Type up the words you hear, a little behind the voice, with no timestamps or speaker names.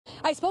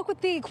I spoke with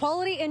the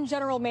quality and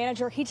general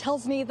manager. He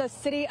tells me the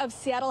city of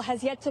Seattle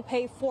has yet to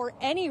pay for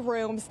any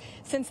rooms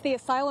since the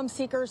asylum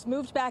seekers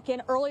moved back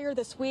in earlier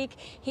this week.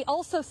 He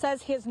also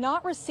says he has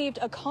not received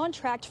a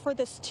contract for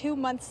this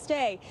 2-month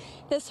stay.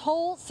 This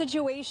whole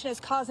situation is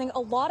causing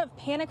a lot of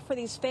panic for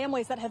these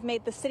families that have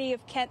made the city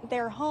of Kent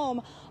their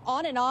home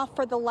on and off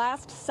for the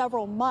last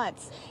several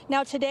months.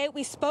 Now, today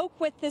we spoke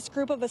with this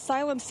group of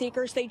asylum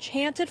seekers. They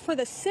chanted for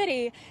the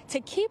city to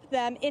keep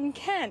them in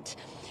Kent.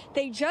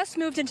 They just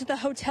moved into the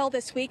hotel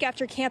this week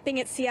after camping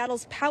at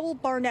Seattle's Powell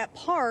Barnett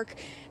Park.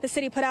 The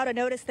city put out a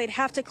notice they'd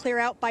have to clear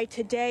out by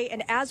today,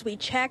 and as we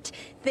checked,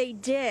 they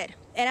did.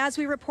 And as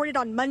we reported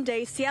on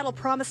Monday, Seattle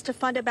promised to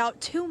fund about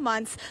 2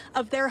 months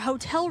of their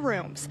hotel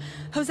rooms.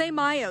 Jose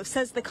Mayo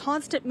says the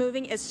constant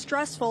moving is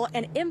stressful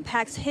and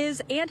impacts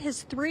his and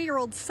his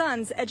 3-year-old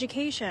son's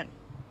education.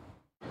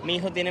 My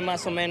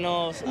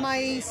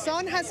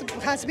son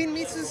has been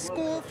missing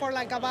school for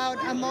like about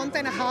a month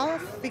and a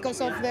half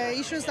because of the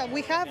issues that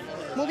we have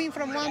moving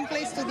from one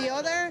place to the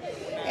other,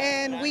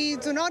 and we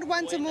do not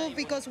want to move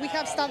because we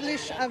have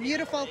established a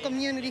beautiful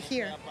community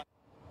here.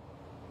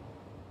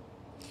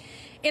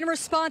 In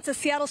response, a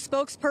Seattle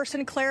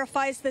spokesperson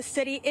clarifies the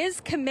city is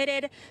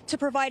committed to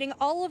providing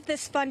all of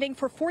this funding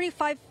for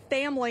 45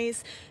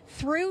 families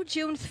through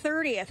June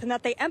 30th, and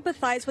that they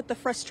empathize with the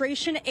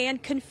frustration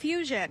and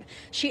confusion.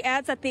 She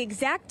adds that the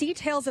exact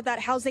details of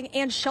that housing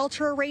and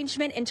shelter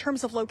arrangement in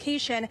terms of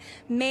location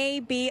may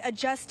be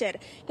adjusted.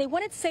 They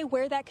wouldn't say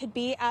where that could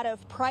be out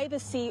of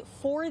privacy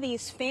for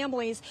these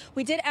families.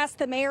 We did ask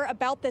the mayor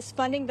about this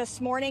funding this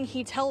morning.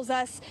 He tells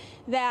us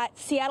that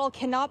Seattle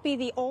cannot be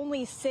the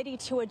only city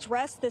to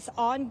address this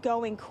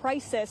ongoing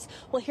crisis.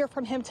 We'll hear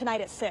from him tonight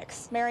at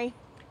 6. Mary?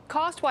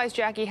 Cost-wise,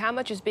 Jackie, how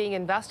much is being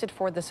invested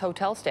for this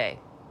hotel stay?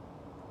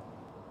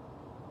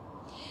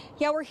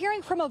 Yeah, we're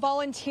hearing from a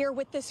volunteer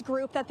with this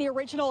group that the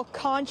original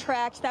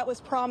contract that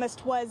was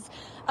promised was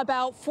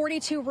about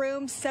 42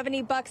 rooms,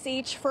 $70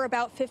 each for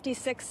about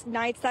 56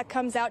 nights. That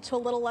comes out to a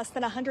little less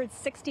than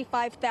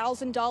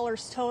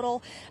 $165,000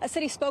 total. A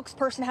city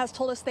spokesperson has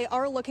told us they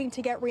are looking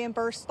to get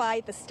reimbursed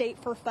by the state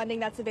for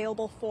funding that's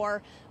available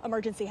for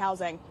emergency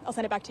housing. I'll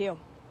send it back to you.